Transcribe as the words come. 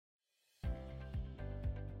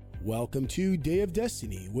Welcome to Day of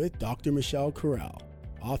Destiny with Dr. Michelle Corral,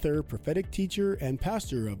 author, prophetic teacher, and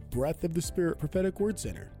pastor of Breath of the Spirit Prophetic Word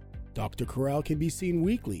Center. Dr. Corral can be seen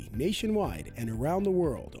weekly, nationwide, and around the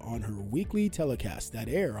world on her weekly telecasts that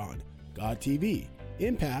air on God TV,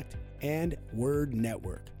 Impact, and Word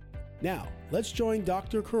Network. Now, let's join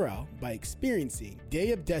Dr. Corral by experiencing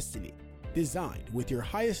Day of Destiny, designed with your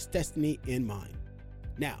highest destiny in mind.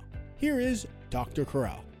 Now, here is Dr.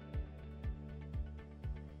 Corral.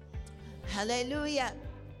 Hallelujah.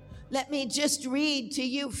 Let me just read to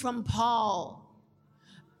you from Paul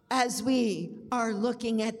as we are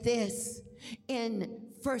looking at this in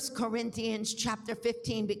 1 Corinthians chapter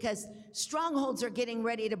 15, because strongholds are getting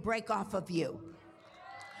ready to break off of you.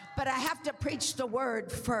 But I have to preach the word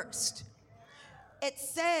first. It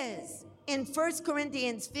says in 1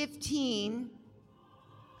 Corinthians 15,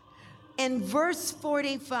 in verse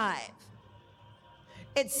 45,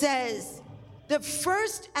 it says, the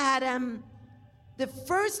first Adam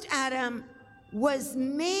was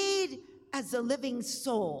made as a living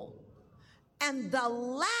soul, and the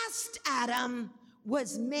last Adam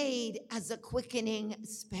was made as a quickening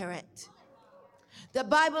spirit. The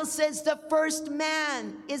Bible says the first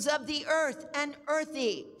man is of the earth and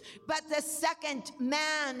earthy, but the second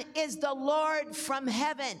man is the Lord from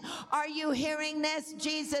heaven. Are you hearing this?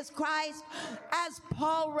 Jesus Christ, as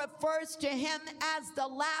Paul refers to him as the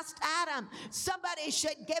last Adam. Somebody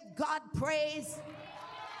should give God praise.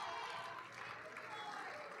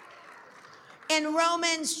 In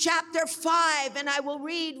Romans chapter 5, and I will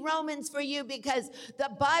read Romans for you because the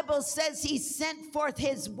Bible says he sent forth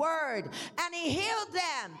his word and he healed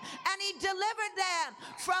them and he delivered them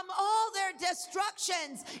from all their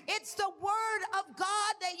destructions. It's the word of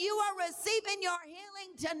God that you are receiving your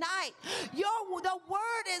healing tonight. The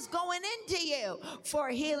word is going into you for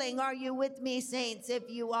healing. Are you with me, saints? If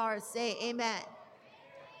you are, say amen.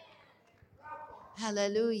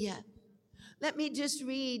 Hallelujah. Let me just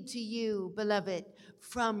read to you, beloved,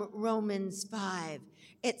 from Romans 5.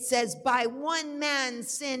 It says, by one man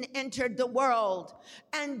sin entered the world,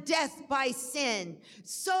 and death by sin.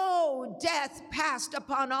 So death passed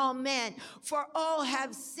upon all men, for all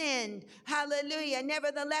have sinned. Hallelujah.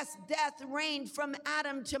 Nevertheless, death reigned from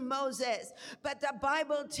Adam to Moses. But the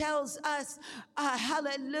Bible tells us,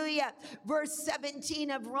 hallelujah, verse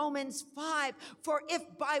 17 of Romans 5, for if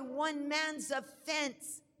by one man's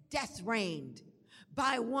offense death reigned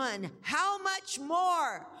by one, how much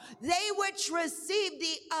more they which receive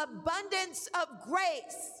the abundance of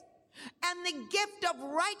grace and the gift of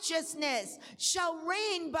righteousness shall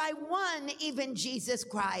reign by one, even Jesus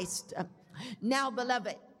Christ. Now,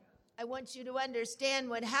 beloved, I want you to understand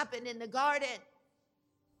what happened in the garden.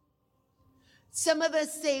 Some of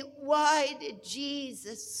us say, why did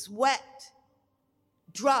Jesus sweat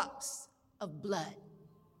drops of blood?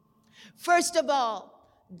 First of all,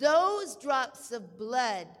 those drops of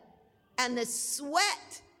blood and the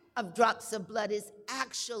sweat of drops of blood is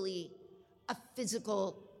actually a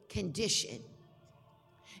physical condition.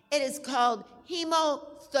 It is called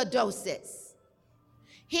hemothidosis.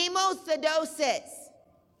 Hemothidosis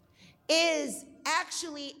is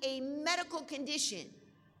actually a medical condition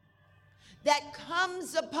that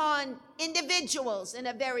comes upon individuals in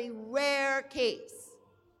a very rare case.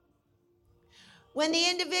 When the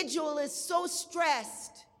individual is so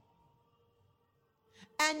stressed,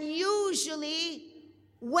 and usually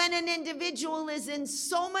when an individual is in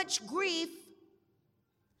so much grief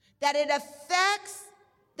that it affects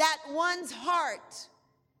that one's heart.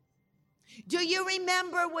 Do you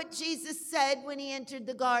remember what Jesus said when he entered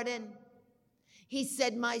the garden? He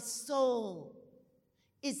said, my soul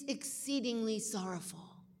is exceedingly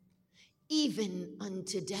sorrowful, even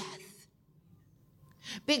unto death.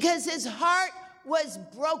 Because his heart was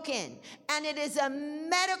broken, and it is a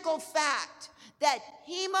medical fact that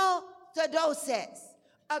hemothidosis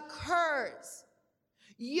occurs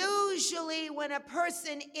usually when a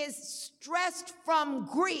person is stressed from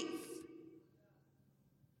grief.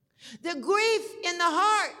 The grief in the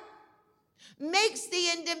heart makes the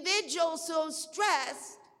individual so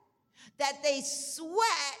stressed that they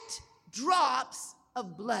sweat drops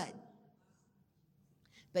of blood.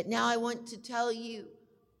 But now I want to tell you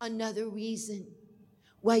another reason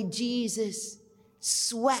why Jesus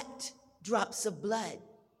sweat drops of blood,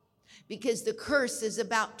 because the curse is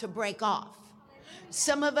about to break off.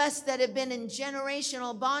 Some of us that have been in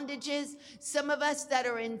generational bondages, some of us that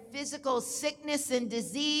are in physical sickness and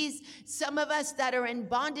disease, some of us that are in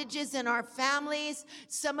bondages in our families,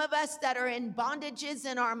 some of us that are in bondages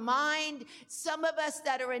in our mind, some of us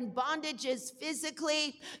that are in bondages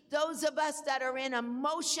physically, those of us that are in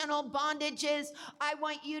emotional bondages. I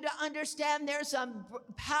want you to understand there's a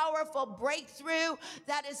powerful breakthrough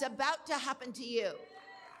that is about to happen to you.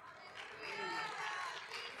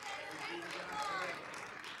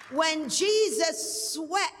 When Jesus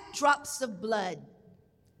sweat drops of blood,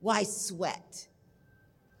 why sweat?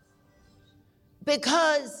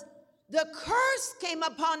 Because the curse came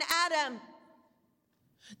upon Adam.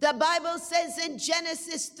 The Bible says in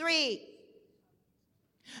Genesis 3,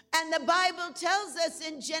 and the Bible tells us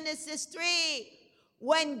in Genesis 3,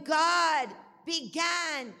 when God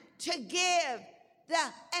began to give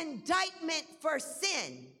the indictment for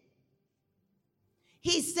sin,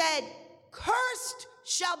 he said, cursed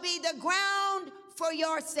shall be the ground for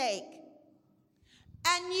your sake,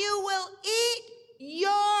 and you will eat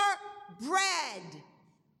your bread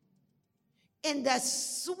in the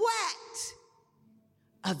sweat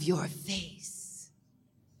of your face.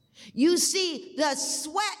 You see, the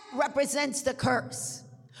sweat represents the curse.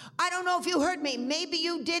 I don't know if you heard me. Maybe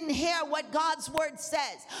you didn't hear what God's word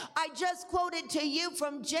says. I just quoted to you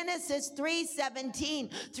from Genesis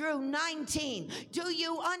 3:17 through 19. Do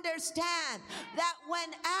you understand that when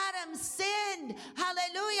Adam sinned,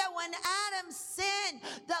 hallelujah, when Adam sinned,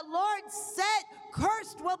 the Lord said,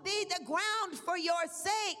 cursed will be the ground for your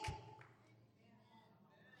sake.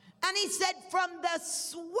 And he said, from the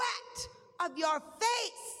sweat of your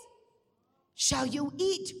face shall you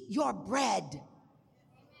eat your bread.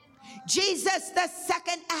 Jesus, the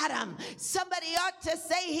second Adam. Somebody ought to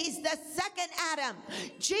say he's the second Adam.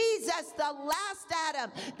 Jesus, the last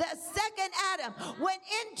Adam, the second Adam, went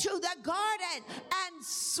into the garden and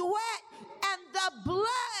sweat, and the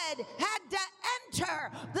blood had to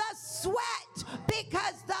enter the sweat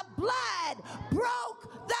because the blood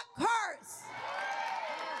broke the curse.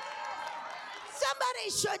 Somebody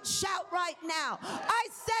should shout right now. I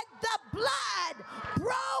said the blood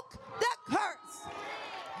broke the curse.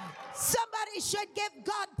 Somebody should give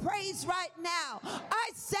God praise right now. I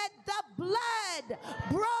said the blood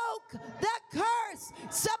broke the curse.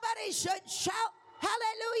 Somebody should shout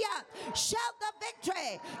hallelujah. Shout the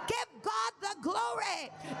victory. Give God the glory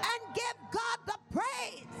and give God the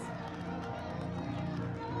praise.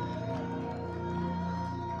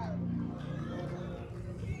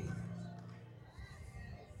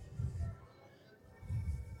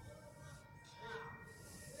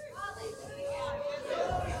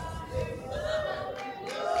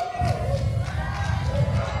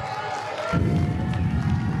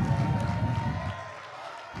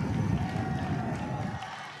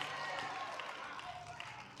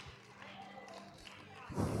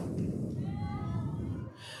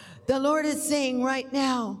 The Lord is saying right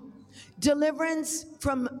now, deliverance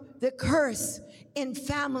from the curse in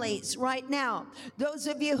families right now. Those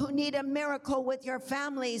of you who need a miracle with your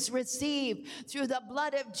families, receive through the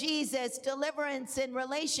blood of Jesus deliverance in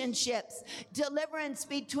relationships, deliverance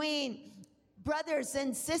between brothers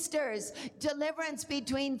and sisters, deliverance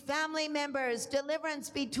between family members, deliverance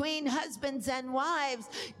between husbands and wives,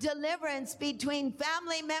 deliverance between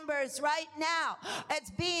family members right now.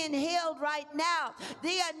 It's being healed right now.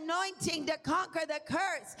 The anointing to conquer the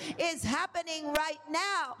curse is happening right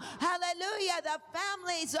now. Hallelujah. The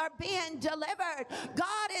families are being delivered.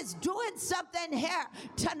 God is doing something here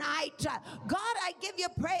tonight. God, I give you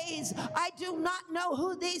praise. I do not know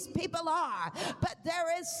who these people are, but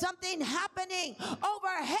there is something happening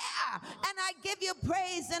over here, and I give you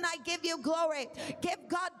praise and I give you glory. Give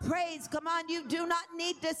God praise. Come on, you do not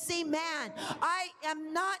need to see man. I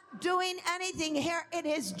am not doing anything here. It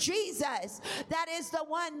is Jesus that is the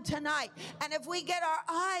one tonight. And if we get our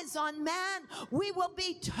eyes on man, we will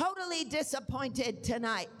be totally disappointed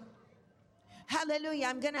tonight. Hallelujah.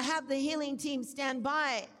 I'm going to have the healing team stand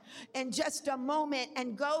by in just a moment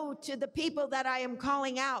and go to the people that I am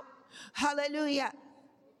calling out. Hallelujah.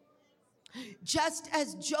 Just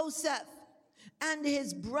as Joseph and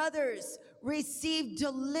his brothers received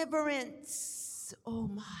deliverance. Oh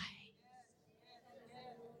my.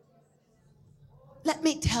 Let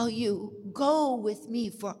me tell you, go with me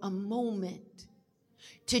for a moment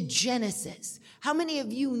to Genesis. How many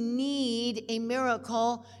of you need a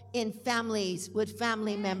miracle in families with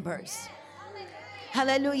family members?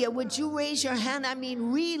 Hallelujah. Would you raise your hand? I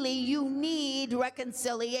mean, really, you need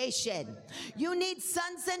reconciliation. You need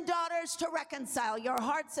sons and daughters to reconcile. Your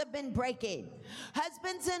hearts have been breaking.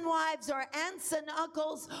 Husbands and wives, or aunts and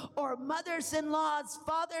uncles, or mothers-in-laws,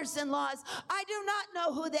 fathers-in-laws. I do not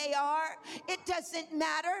know who they are. It doesn't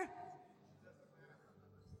matter.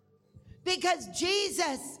 Because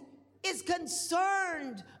Jesus is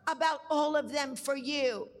concerned about all of them for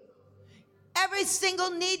you. Every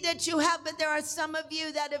single need that you have, but there are some of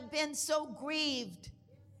you that have been so grieved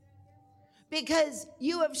because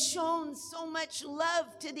you have shown so much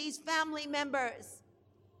love to these family members.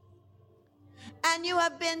 And you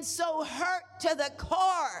have been so hurt to the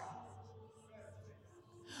core.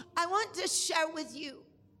 I want to share with you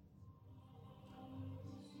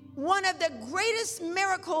one of the greatest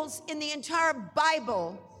miracles in the entire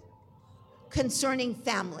Bible concerning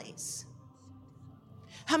families.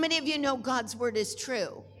 How many of you know God's word is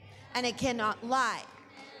true and it cannot lie?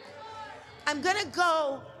 I'm going to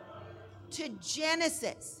go to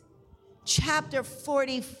Genesis chapter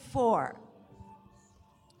 44.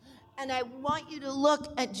 And I want you to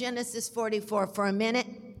look at Genesis 44 for a minute.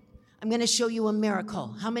 I'm going to show you a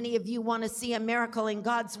miracle. How many of you want to see a miracle in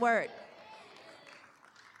God's word?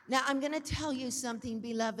 Now, I'm going to tell you something,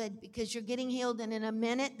 beloved, because you're getting healed. And in a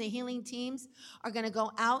minute, the healing teams are going to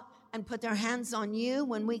go out and put their hands on you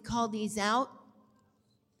when we call these out.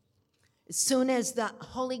 As soon as the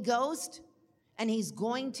Holy Ghost, and he's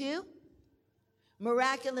going to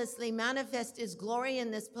miraculously manifest his glory in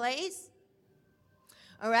this place.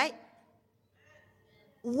 All right?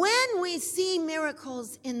 When we see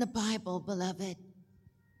miracles in the Bible, beloved,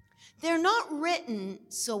 they're not written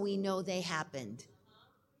so we know they happened.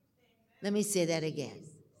 Let me say that again.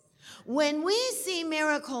 When we see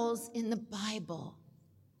miracles in the Bible,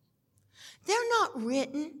 they're not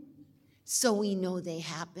written so we know they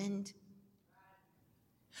happened.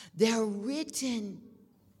 They're written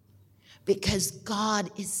because God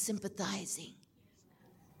is sympathizing.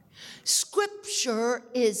 Scripture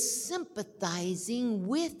is sympathizing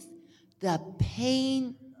with the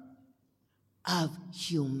pain of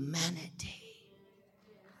humanity.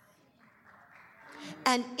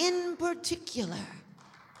 And in particular,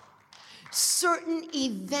 certain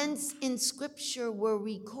events in Scripture were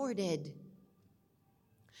recorded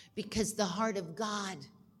because the heart of God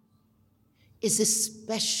is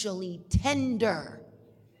especially tender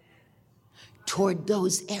toward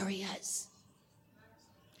those areas.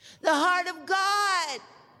 The heart of God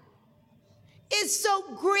is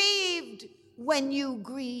so grieved when you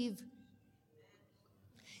grieve.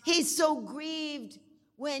 He's so grieved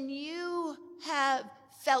when you have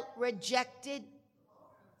felt rejected.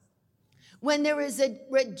 When there is a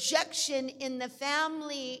rejection in the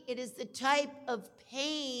family, it is the type of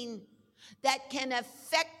pain that can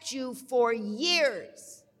affect you for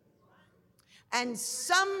years. And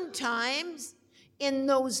sometimes in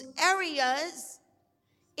those areas,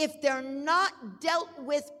 if they're not dealt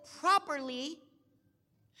with properly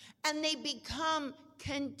and they become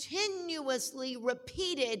continuously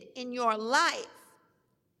repeated in your life,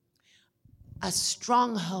 a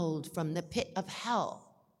stronghold from the pit of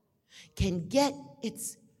hell can get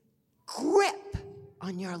its grip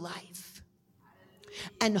on your life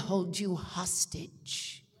and hold you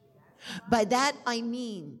hostage. By that I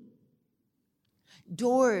mean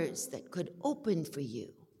doors that could open for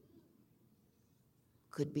you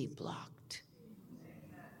could be blocked.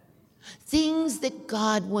 Things that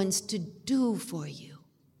God wants to do for you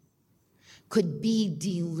could be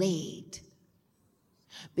delayed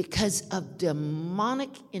because of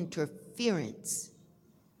demonic interference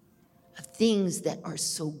of things that are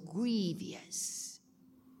so grievous.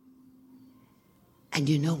 And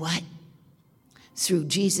you know what? Through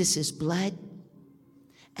Jesus' blood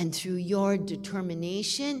and through your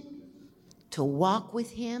determination to walk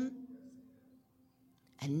with him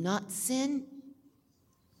and not sin,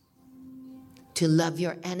 to love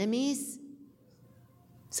your enemies,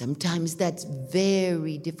 sometimes that's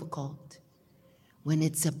very difficult when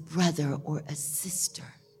it's a brother or a sister,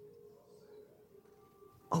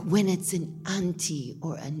 or when it's an auntie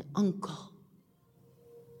or an uncle,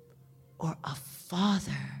 or a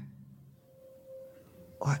father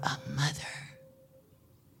or a mother.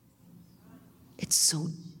 It's so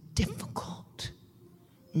difficult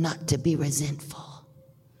not to be resentful.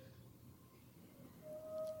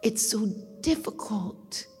 It's so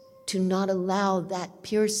difficult to not allow that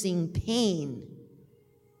piercing pain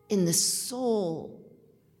in the soul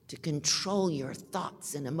to control your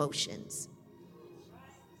thoughts and emotions.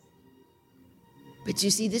 But you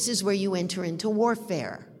see, this is where you enter into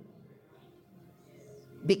warfare.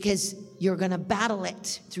 Because You're going to battle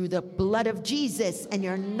it through the blood of Jesus, and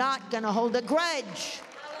you're not going to hold a grudge.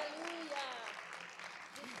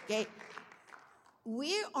 Okay?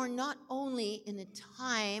 We are not only in a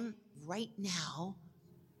time right now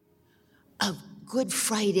of Good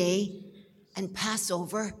Friday and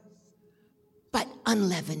Passover, but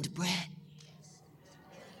unleavened bread.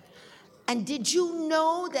 And did you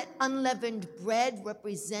know that unleavened bread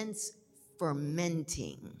represents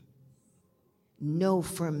fermenting? No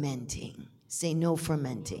fermenting. Say no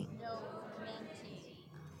fermenting. No fermenting.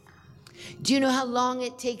 Do you know how long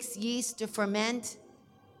it takes yeast to ferment?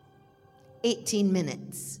 18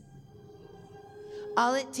 minutes.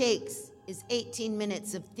 All it takes is 18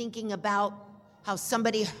 minutes of thinking about how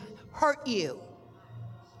somebody hurt you.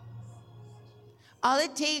 All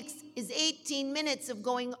it takes is 18 minutes of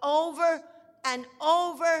going over and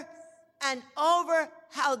over and over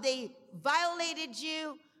how they violated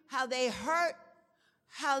you, how they hurt,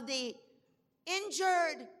 how they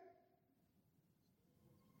injured,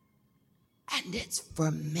 and it's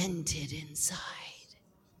fermented inside.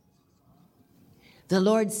 The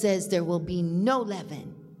Lord says there will be no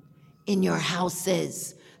leaven in your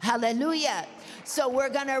houses. Hallelujah. So we're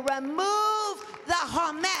going to remove the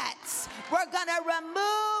hametz. We're going to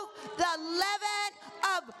remove the leaven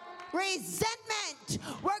of resentment.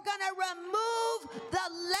 We're going to remove the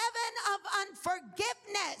leaven of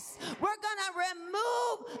unforgiveness. We're going to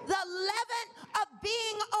remove the leaven of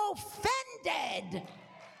being offended.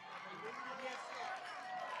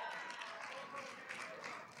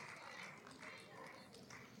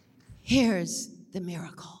 Here's the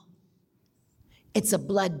miracle. It's a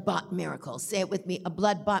blood-bought miracle. Say it with me, a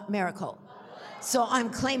blood-bought miracle. So I'm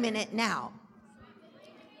claiming it now.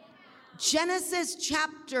 Genesis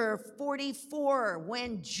chapter 44,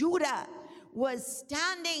 when Judah was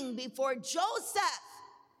standing before Joseph,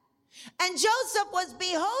 and Joseph was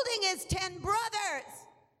beholding his 10 brothers.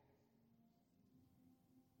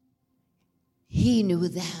 He knew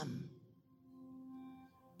them,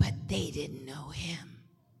 but they didn't know him.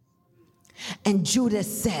 And Judah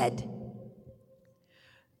said,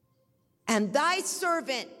 and thy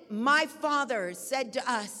servant, my father, said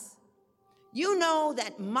to us, you know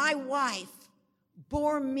that my wife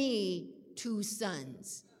bore me 2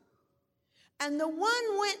 sons. And the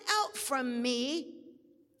one went out from me,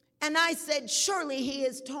 and I said, surely he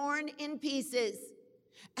is torn in pieces,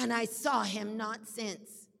 and I saw him not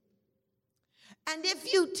since. And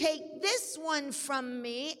if you take this one from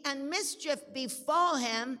me, and mischief befall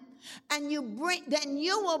him, and then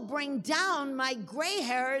you will bring down my gray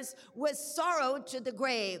hairs with sorrow to the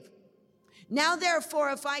grave. Now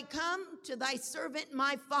therefore, if I come to thy servant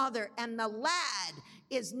my father, and the lad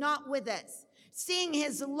is not with us, seeing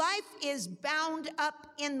his life is bound up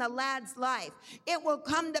in the lad's life, it will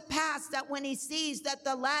come to pass that when he sees that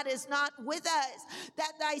the lad is not with us,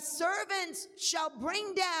 that thy servants shall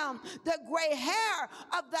bring down the gray hair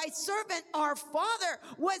of thy servant our father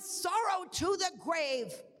with sorrow to the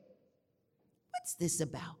grave. What's this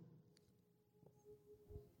about?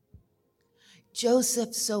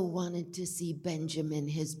 Joseph so wanted to see Benjamin,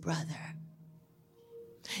 his brother.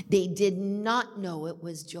 They did not know it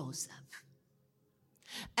was Joseph.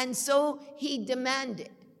 And so he demanded,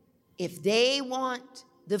 if they want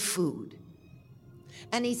the food,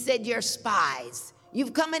 and he said, you're spies.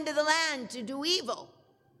 You've come into the land to do evil.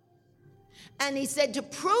 And he said, to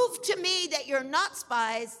prove to me that you're not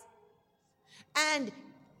spies, and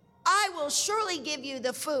I will surely give you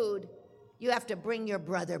the food, you have to bring your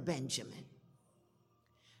brother Benjamin.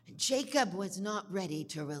 And Jacob was not ready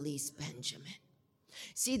to release Benjamin.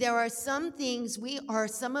 See, there are some things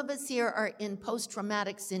some of us here are in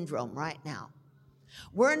post-traumatic syndrome right now.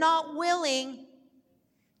 We're not willing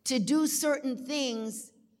to do certain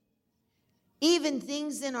things, even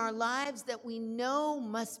things in our lives that we know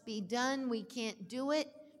must be done. We can't do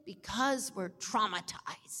it because we're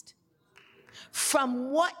traumatized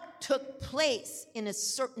from what took place in a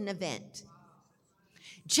certain event.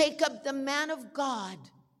 Jacob, the man of God,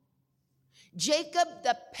 Jacob,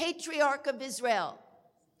 the patriarch of Israel.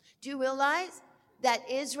 Do you realize that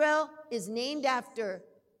Israel is named after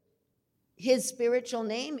his spiritual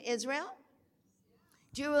name, Israel?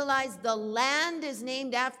 Do you realize the land is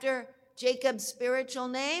named after Jacob's spiritual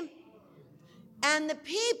name? And the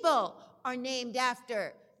people are named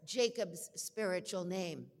after Jacob's spiritual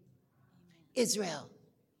name, Israel.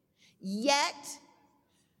 Yet,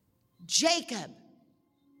 Jacob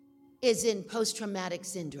is in post-traumatic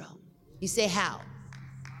syndrome. You say, how?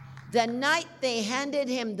 The night they handed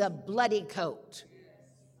him the bloody coat,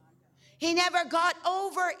 he never got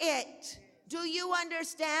over it. Do you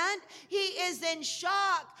understand? He is in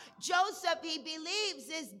shock. Joseph, he believes,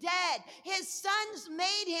 is dead. His sons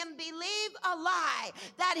made him believe a lie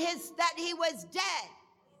that he was dead.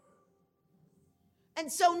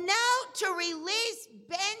 And so now to release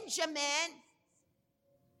Benjamin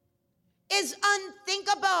is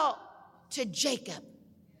unthinkable to Jacob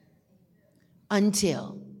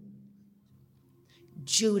until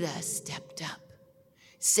Judah stepped up.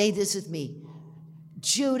 Say this with me.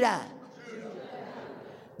 Judah,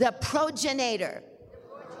 the progenitor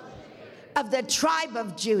of the tribe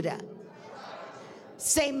of Judah.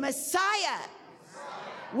 Say, Messiah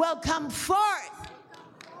will come forth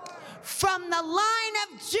from the line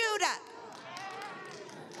of Judah.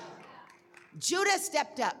 Judah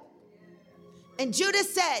stepped up. And Judah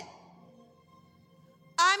said,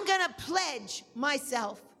 I'm going to pledge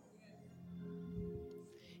myself.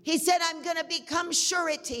 He said, I'm going to become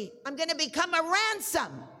surety. I'm going to become a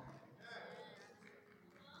ransom.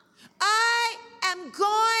 I am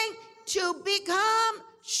going to become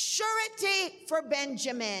surety for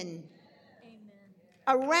Benjamin. Amen.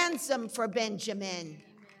 A ransom for Benjamin. Amen.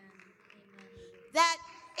 That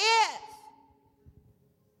if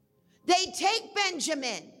they take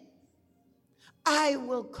Benjamin, I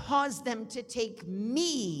will cause them to take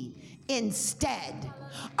me instead.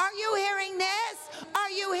 Are you hearing this? Are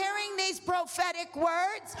you hearing these prophetic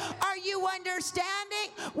words? Are you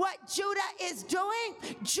understanding what Judah is doing?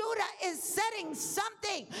 Judah is setting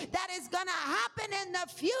something that is going to happen in the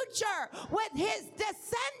future with his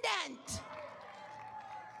descendant.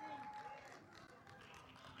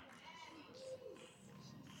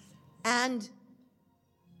 And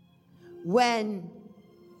when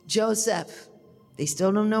Joseph, they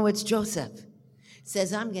still don't know it's Joseph,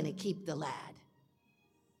 says, I'm going to keep the lad.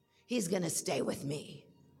 He's going to stay with me.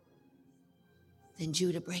 Then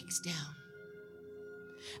Judah breaks down.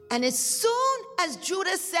 And as soon as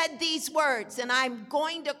Judah said these words, and I'm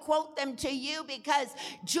going to quote them to you because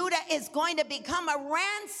Judah is going to become a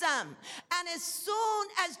ransom. And as soon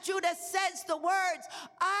as Judah says the words,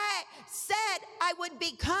 I said I would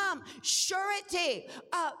become surety,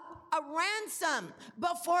 a ransom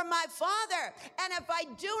before my father. And if I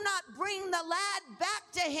do not bring the lad back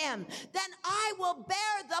to him, then I will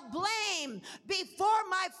bear the blame before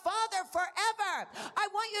my father forever. I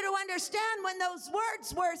want you to understand when those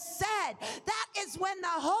words were said, that is when the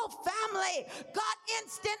whole family got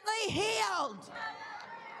instantly healed.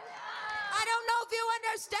 I don't know if you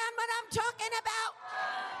understand what I'm talking about.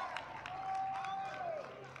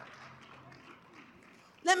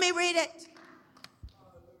 Let me read it.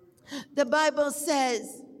 The Bible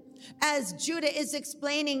says, as Judah is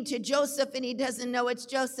explaining to Joseph, and he doesn't know it's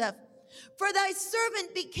Joseph, for thy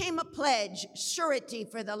servant became a pledge, surety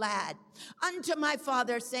for the lad, unto my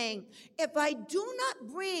father, saying, if I do not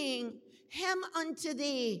bring him unto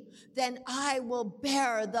thee, then I will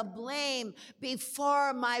bear the blame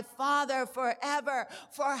before my father forever.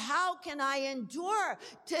 For how can I endure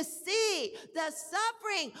to see the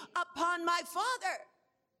suffering upon my father?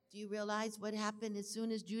 Do you realize what happened as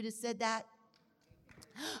soon as Judah said that?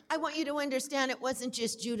 I want you to understand it wasn't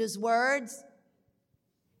just Judah's words.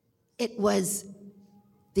 It was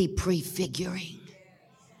the prefiguring.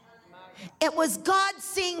 It was God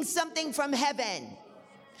seeing something from heaven.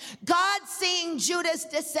 God seeing Judah's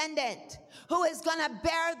descendant who is going to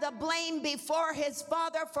bear the blame before his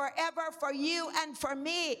father forever for you and for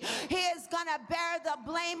me. He is going to bear the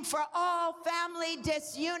blame for all family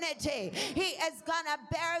disunity. He is going to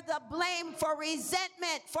bear the blame for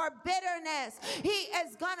resentment, for bitterness. He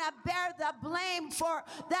is going to bear the blame for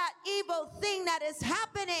that evil thing that is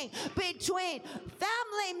happening between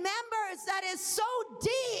family members that is so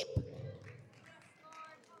deep.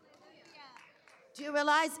 Do you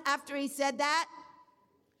realize after he said that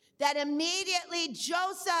immediately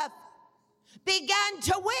Joseph began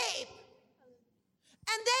to weep,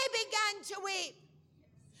 and they began to weep,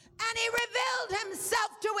 and he revealed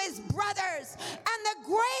himself to his brothers, and the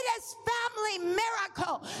greatest family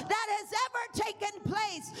miracle that has ever taken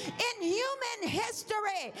place in human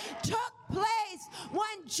history took place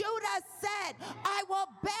when Judah said, I will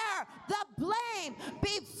bear the blame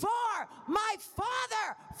before my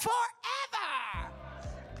father forever.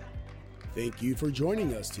 Thank you for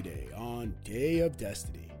joining us today on Day of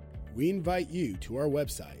Destiny. We invite you to our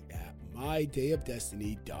website at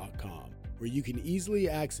mydayofdestiny.com, where you can easily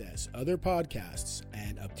access other podcasts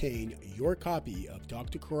and obtain your copy of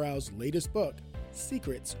Dr. Corral's latest book,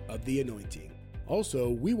 Secrets of the Anointing.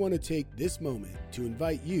 Also, we want to take this moment to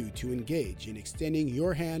invite you to engage in extending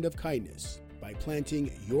your hand of kindness by planting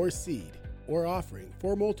your seed or offering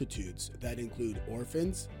for multitudes that include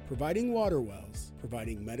orphans, providing water wells,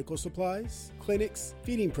 providing medical supplies, clinics,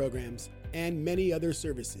 feeding programs, and many other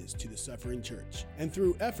services to the suffering church, and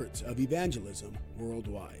through efforts of evangelism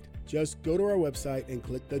worldwide. Just go to our website and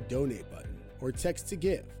click the donate button, or text to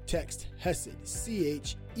give. Text HESED,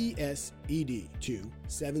 CHESED, to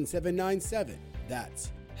 7797.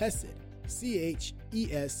 That's HESED,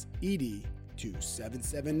 CHESED, to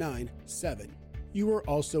 7797. You are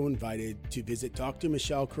also invited to visit Dr.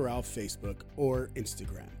 Michelle Corral Facebook or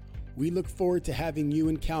Instagram. We look forward to having you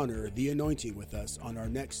encounter the anointing with us on our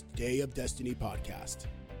next Day of Destiny podcast.